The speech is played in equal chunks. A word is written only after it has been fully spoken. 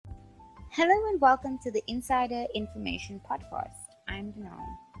Hello and welcome to the Insider Information Podcast. I'm Danal.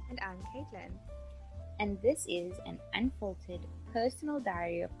 And I'm Caitlin. And this is an unfiltered personal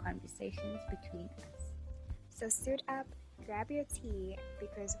diary of conversations between us. So suit up, grab your tea,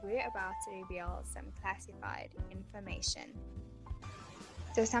 because we're about to reveal some classified information.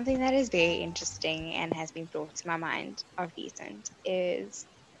 So something that is very interesting and has been brought to my mind of recent is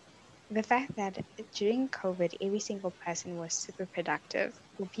the fact that during COVID, every single person was super productive.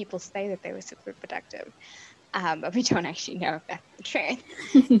 Well, people say that they were super productive, but we don't actually know if that's the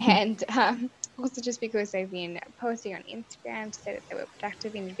truth. And also just because they've been posting on Instagram to say that they were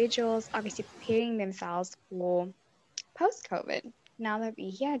productive individuals, obviously preparing themselves for post-COVID. Now that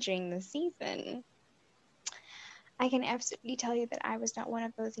we're here during the season, I can absolutely tell you that I was not one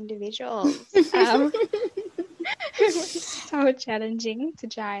of those individuals. It was so challenging to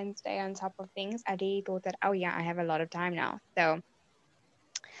try and stay on top of things. I really thought that, I have a lot of time now. So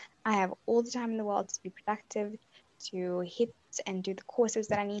I have all the time in the world to be productive, to hit and do the courses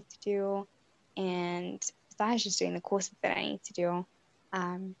that I need to do. And besides just doing the courses that I need to do,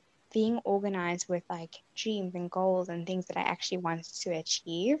 being organized with like dreams and goals and things that I actually want to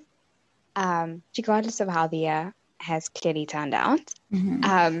achieve, regardless of how the year has clearly turned out.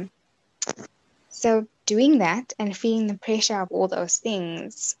 Mm-hmm. So doing that and feeling the pressure of all those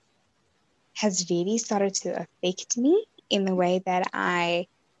things has really started to affect me in the way that I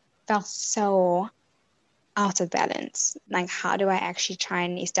felt so out of balance. Like, how do I actually try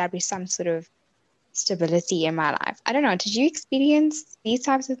and establish some sort of stability in my life? I don't know. Did you experience these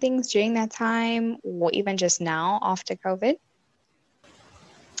types of things during that time or even just now after COVID?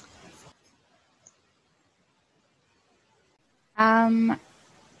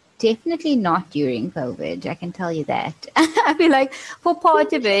 Definitely not during COVID. I can tell you that. I feel like for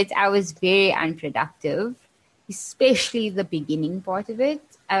part of it, I was very unproductive, especially the beginning part of it.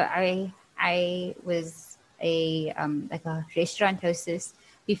 I was a restaurant hostess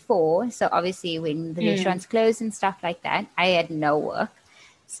before, so obviously when the restaurants closed and stuff like that, I had no work.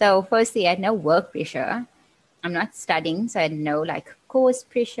 So firstly, I had no work pressure. I'm not studying, so I had no like course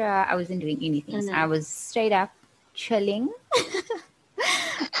pressure. I wasn't doing anything. So I was straight up chilling.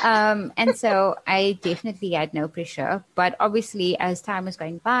 And so I definitely had no pressure. But obviously, as time was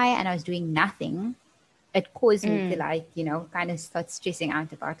going by and I was doing nothing, it caused me to kind of start stressing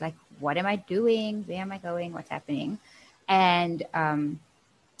out about like, what am I doing? Where am I going? What's happening? And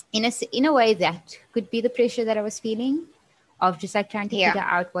in a way, that could be the pressure that I was feeling of just like trying to figure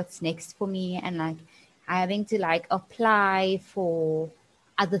out what's next for me and like having to like apply for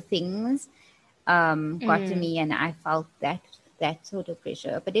other things got to me, and I felt that sort of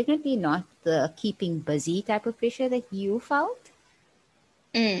pressure, but definitely not the keeping busy type of pressure that you felt.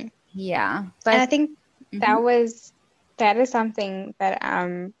 Yeah, but and I think that is something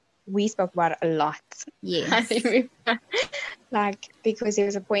that we spoke about a lot. Yes. Like, because there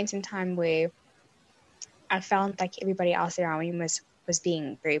was a point in time where I felt like everybody else around me was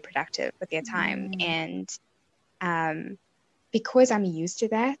being very productive with their time. And because I'm used to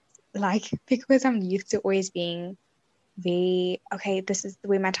that, like, because I'm used to always being very, okay, this is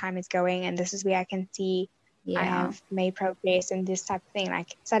where my time is going and this is where I can see I have made progress and this type of thing.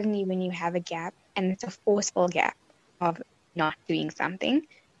 Like, suddenly when you have a gap and it's a forceful gap of not doing something,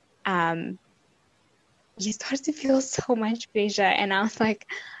 you start to feel so much pressure. And I was like,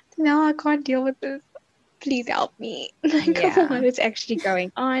 no, I can't deal with this. Please help me. Like, what is actually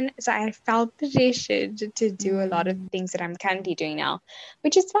going on? So I felt pressured to do a lot of things that I'm currently doing now,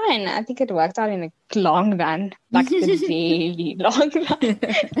 which is fine. I think it worked out in a long run, like the really long run.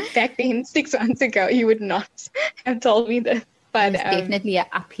 Back then, 6 months ago, you would not have told me this. But it's definitely an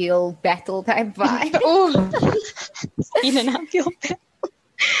uphill battle type vibe. It's been an uphill battle.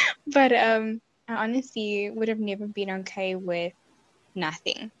 But I honestly would have never been okay with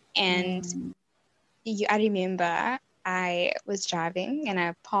nothing. And I remember I was driving and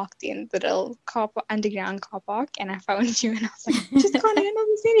I parked in the little underground car park, and I found you and I was like, just can't handle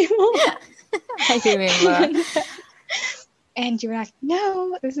this anymore. I remember. And you were like,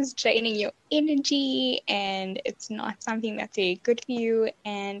 no, this is draining your energy and it's not something that's very good for you.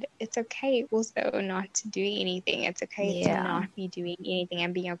 And it's okay also not to do anything. It's okay to not be doing anything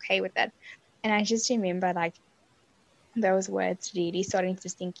and being okay with that. And I just remember like those words really starting to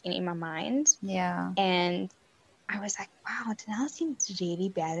sink in my mind. Yeah. And I was like, wow, Danal seems really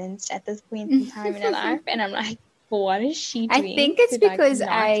balanced at this point in time in her life. And I'm like, what is she doing? I think it's because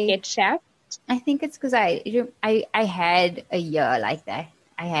get chapped? I think it's because I had a year like that.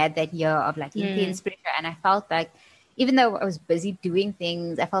 I had that year of like intense pressure, and I felt like even though I was busy doing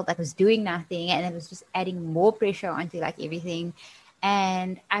things, I felt like I was doing nothing, and it was just adding more pressure onto like everything.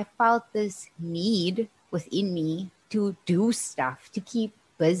 And I felt this need within me to do stuff, to keep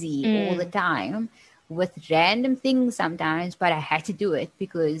busy all the time with random things sometimes, but I had to do it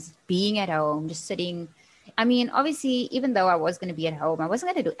because being at home, just sitting. I mean, obviously, even though I was going to be at home, I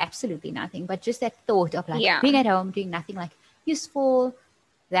wasn't going to do absolutely nothing, but just that thought of like Yeah. being at home, doing nothing like useful,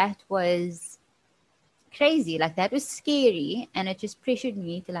 that was crazy. Like that was scary. And it just pressured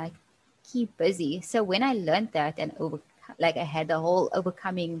me to like keep busy. So when I learned that and like I had the whole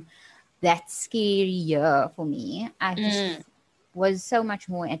overcoming that scary year for me, I just was so much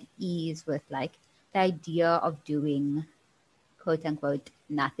more at ease with like the idea of doing quote unquote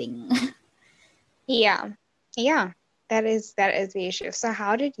nothing. Yeah. Yeah. That is the issue. So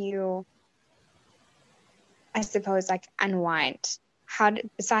how did you, I suppose, like unwind?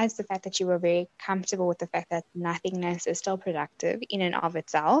 Besides the fact that you were very comfortable with the fact that nothingness is still productive in and of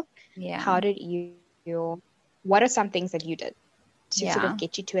itself, Yeah. how did what are some things that you did to sort Yeah. of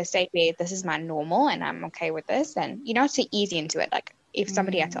get you to a state where this is my normal and I'm okay with this, and to ease into it, like if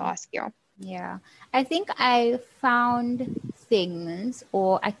somebody had to ask you? Yeah. I think I found things,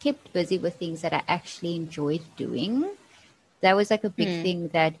 or I kept busy with things that I actually enjoyed doing. That was like a big thing,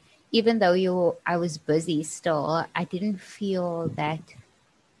 that even though I was busy still, I didn't feel that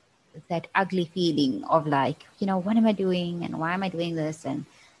ugly feeling of like, what am I doing and why am I doing this, and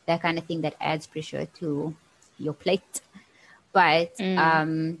that kind of thing that adds pressure to your plate. But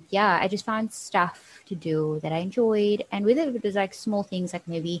yeah, I just found stuff to do that I enjoyed, and whether it was like small things like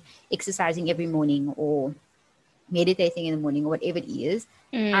maybe exercising every morning or meditating in the morning or whatever it is,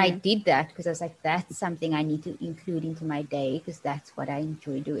 I did that because I was like, that's something I need to include into my day because that's what I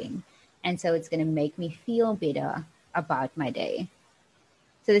enjoy doing. And so it's going to make me feel better about my day.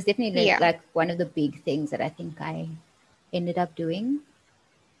 So there's definitely like one of the big things that I think I ended up doing.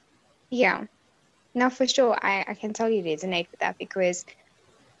 Yeah. No, for sure. I can totally resonate with that because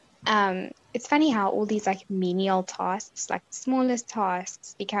it's funny how all these like menial tasks, like the smallest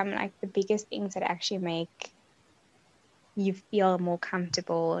tasks, become like the biggest things that actually make you feel more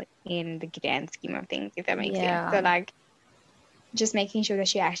comfortable in the grand scheme of things, if that makes sense. So like just making sure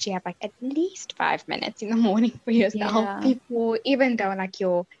that you actually have like at least 5 minutes in the morning for yourself before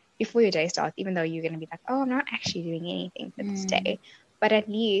your day starts, even though you're going to be like, oh, I'm not actually doing anything for this day. But at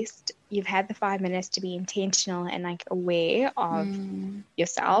least you've had the 5 minutes to be intentional and like aware of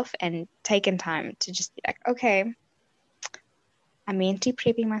yourself and taken time to just be like, okay, I'm mentally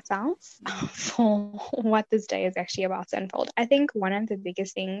prepping myself for what this day is actually about to unfold. I think one of the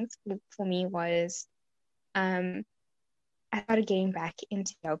biggest things for me was I started getting back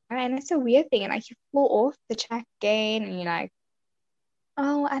into yoga, and it's a weird thing. And like you fall off the track again, and you're like,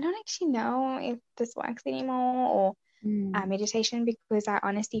 oh, I don't actually know if this works anymore, or meditation, because I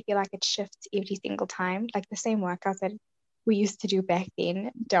honestly feel like it shifts every single time. Like the same workouts that we used to do back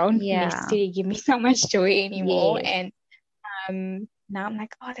then don't necessarily give me so much joy anymore. And now I'm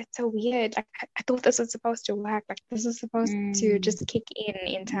like, oh, that's so weird. Like I thought this was supposed to work. Like this is supposed to just kick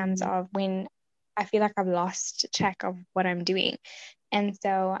in terms of when I feel like I've lost track of what I'm doing. And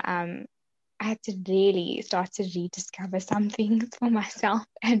so I had to really start to rediscover some things for myself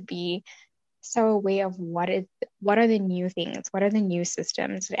and be so aware of what are the new things, what are the new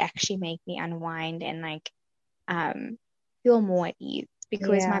systems that actually make me unwind and like feel more at ease.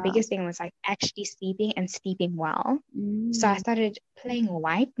 Because my biggest thing was like actually sleeping and sleeping well. So I started playing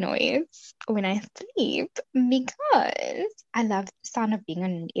white noise when I sleep because I love the sound of being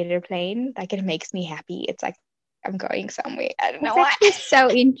on an airplane. Like it makes me happy. It's like I'm going somewhere. I don't know why. It's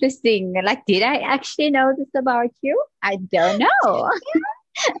so interesting. Like, did I actually know this about you? I don't know.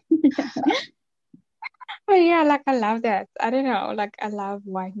 But yeah, like I love that. I don't know. Like I love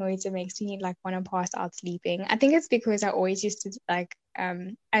white noise. It makes me like want to pass out sleeping. I think it's because I always used to like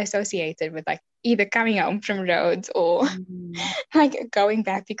associated with like either coming home from roads or like going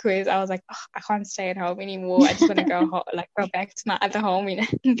back because I was like, oh, I can't stay at home anymore. I just want to go go back to my other home in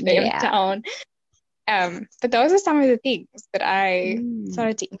town. But those are some of the things that I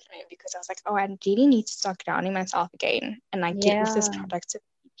started to implement because I was like, oh, I really need to start grounding myself again and like get with this productivity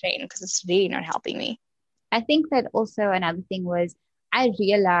train because it's really not helping me. I think that also another thing was I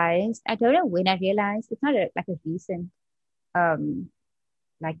realized, I don't know when I realized, it's not like a recent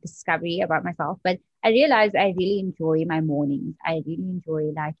like discovery about myself, but I realized I really enjoy my mornings. I really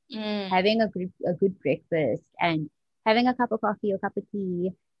enjoy like having a good breakfast and having a cup of coffee or cup of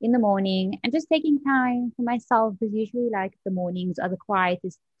tea in the morning and just taking time for myself, because usually like the mornings are the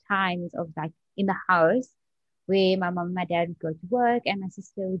quietest times of like in the house where my mom and my dad would go to work and my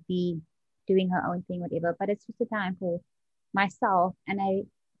sister would be doing her own thing, whatever. But it's just a time for myself, and I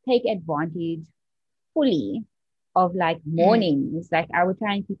take advantage fully of like mornings. Like I would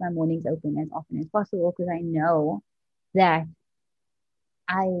try and keep my mornings open as often as possible because I know that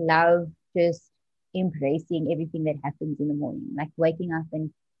I love just embracing everything that happens in the morning, like waking up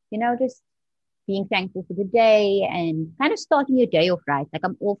and, just being thankful for the day and kind of starting your day off right. Like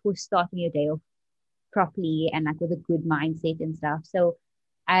I'm all for starting your day off properly and like with a good mindset and stuff. So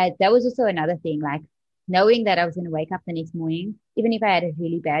that was also another thing, like knowing that I was going to wake up the next morning, even if I had a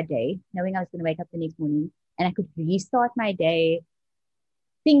really bad day, knowing I was going to wake up the next morning and I could restart my day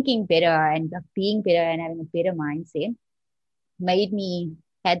thinking better and being better and having a better mindset made me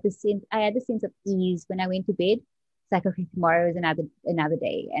I had the sense of ease when I went to bed. It's like, okay, tomorrow is another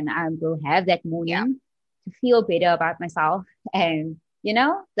day and I will have that morning to feel better about myself. And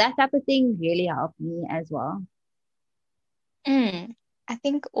that type of thing really helped me as well. I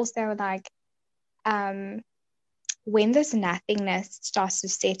think also like when this nothingness starts to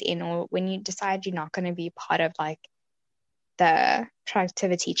set in, or when you decide you're not going to be part of like the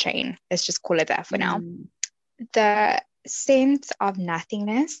productivity chain, let's just call it that for now, the sense of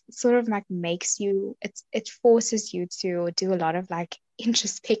nothingness sort of like makes you, it forces you to do a lot of like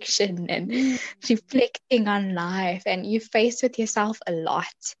introspection and reflecting on life, and you're faced with yourself a lot.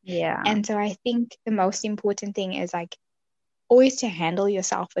 And so I think the most important thing is like always to handle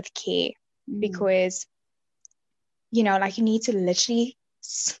yourself with care, because like you need to literally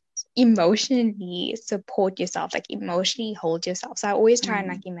emotionally support yourself, like emotionally hold yourself. So I always try and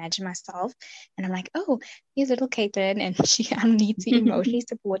like imagine myself, and I'm like, oh, here's little Caitlin, and I need to emotionally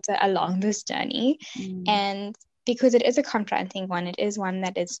support her along this journey. And because it is a confronting one, it is one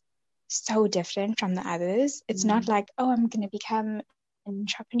that is so different from the others. It's not like, oh, I'm going to become an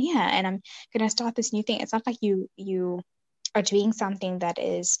entrepreneur and I'm going to start this new thing. It's not like you are doing something that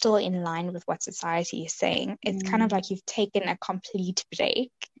is still in line with what society is saying. It's kind of like you've taken a complete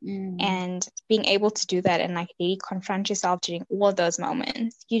break, and being able to do that and like really confront yourself during all those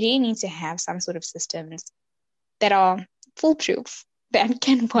moments, you really need to have some sort of systems that are foolproof, that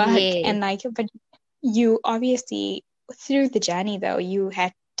can work. And like, but you obviously through the journey though, you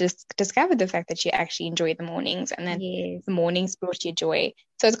had discovered the fact that you actually enjoy the mornings, and then the mornings brought you joy.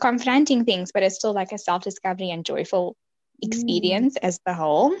 So it's confronting things, but it's still like a self-discovery and joyful experience as the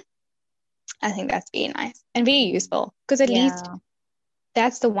whole. I think that's very nice and very useful, because at least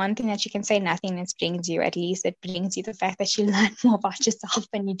that's the one thing that you can say nothingness brings you. At least it brings you the fact that you learn more about yourself,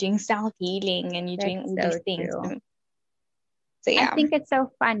 and you're doing self-healing, and you're doing all these things. So I think it's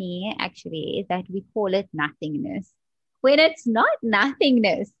so funny actually that we call it nothingness when it's not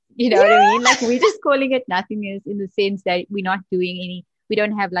nothingness. You know what I mean? Like we're just calling it nothingness in the sense that we're not doing we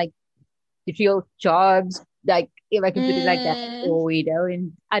don't have like real jobs, like if I can put it like that, or we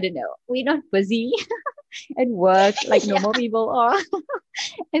don't, I don't know, we're not busy at work like normal people are.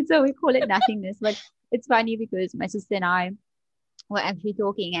 And so we call it nothingness. But it's funny because my sister and I were actually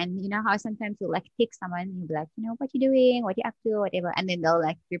talking, and you know how sometimes you'll like text someone and you'll be like, what you doing, what you up to, whatever, and then they'll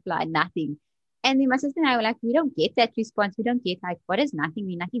like reply nothing. And then my sister and I were like, we don't get that response. We don't get like, what does nothing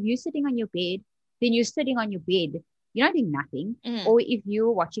mean? Like if you're sitting on your bed, then you're sitting on your bed. You're not doing nothing. Or if you're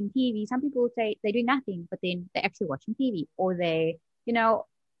watching TV, some people say they're doing nothing, but then they're actually watching TV, or they, I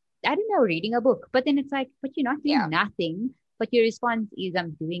don't know, reading a book. But then it's like, but you're not doing nothing. But your response is,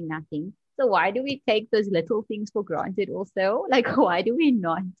 I'm doing nothing. So why do we take those little things for granted also? Like, why do we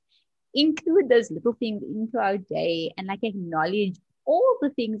not include those little things into our day and like acknowledge all the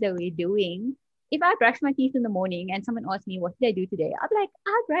things that we're doing? If I brush my teeth in the morning and someone asks me, what did I do today? I'm like,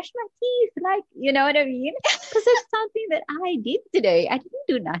 I brushed my teeth. Like, you know what I mean? Because it's something that I did today. I didn't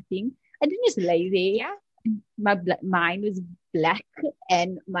do nothing. I didn't just lay there. My mind was black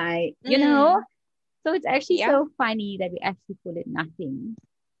and my, so it's actually so funny that we actually call it nothing.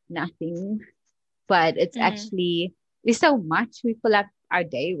 But it's actually, there's so much we fill up our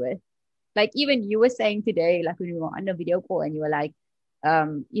day with. Like even you were saying today, like when we were on a video call and you were like,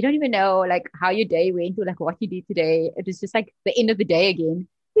 you don't even know like how your day went or like what you did today. It was just like the end of the day again,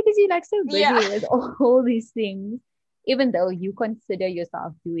 because you're like so busy with all these things, even though you consider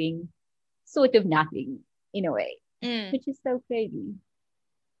yourself doing sort of nothing in a way, which is so crazy.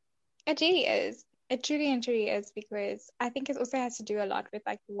 It really is. It truly and truly is, because I think it also has to do a lot with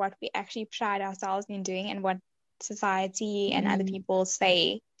like what we actually pride ourselves in doing and what society and other people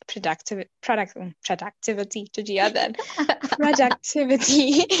say productivity to the other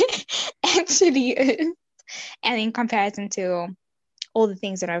productivity actually is, and in comparison to all the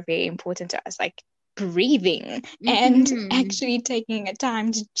things that are very important to us, like breathing and actually taking a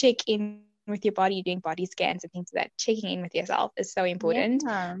time to check in with your body, doing body scans and things like that. Checking in with yourself is so important,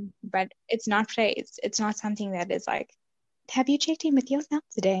 but it's not praised. It's not something that is like, have you checked in with yourself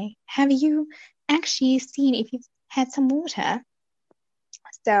today? Have you actually seen if you've had some water.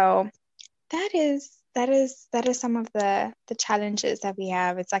 So that is some of the challenges that we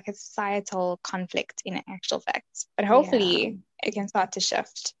have. It's like a societal conflict in actual facts, but hopefully it can start to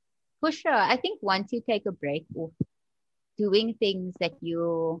shift. For sure. I think once you take a break of doing things that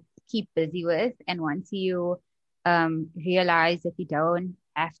you keep busy with, and once you realize that you don't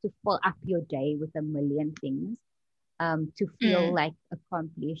have to fill up your day with a million things to feel like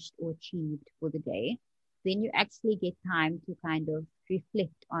accomplished or achieved for the day, then you actually get time to kind of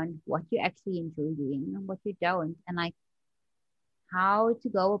reflect on what you actually enjoy doing and what you don't, and like how to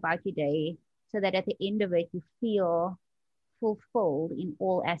go about your day so that at the end of it you feel fulfilled in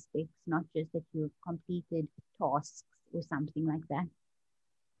all aspects, not just that you've completed tasks or something like that.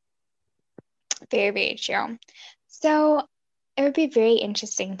 Very, very true. So it would be very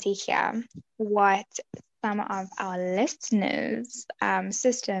interesting to hear what some of our listeners'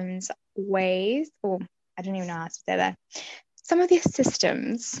 systems, ways, or I don't even know how to say that, some of their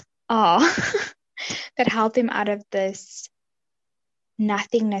systems are that help them out of this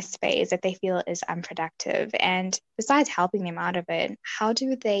nothingness phase that they feel is unproductive. And besides helping them out of it, how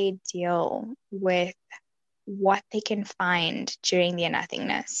do they deal with what they can find during their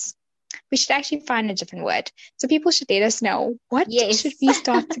nothingness? We should actually find a different word. So people should let us know, what should we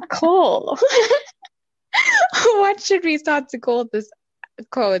start to call? What should we start to call this,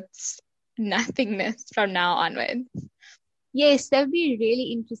 quotes, nothingness from now onwards? Yes, that would be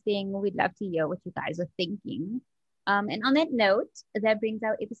really interesting. We'd love to hear what you guys are thinking. And on that note, that brings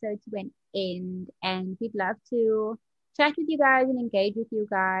our episode to an end. And we'd love to chat with you guys and engage with you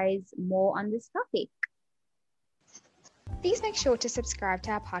guys more on this topic. Please make sure to subscribe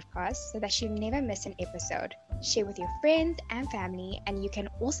to our podcast so that you never miss an episode. Share with your friends and family, and you can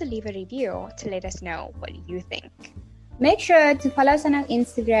also leave a review to let us know what you think. Make sure to follow us on our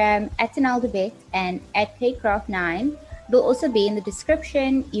Instagram @TNLDebate and @KCraft9. They'll also be in the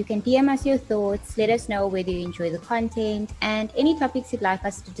description. You can DM us your thoughts, let us know whether you enjoy the content, and any topics you'd like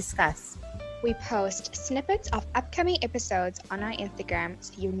us to discuss. We post snippets of upcoming episodes on our Instagram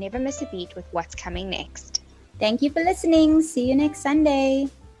so you never miss a beat with what's coming next. Thank you for listening. See you next Sunday.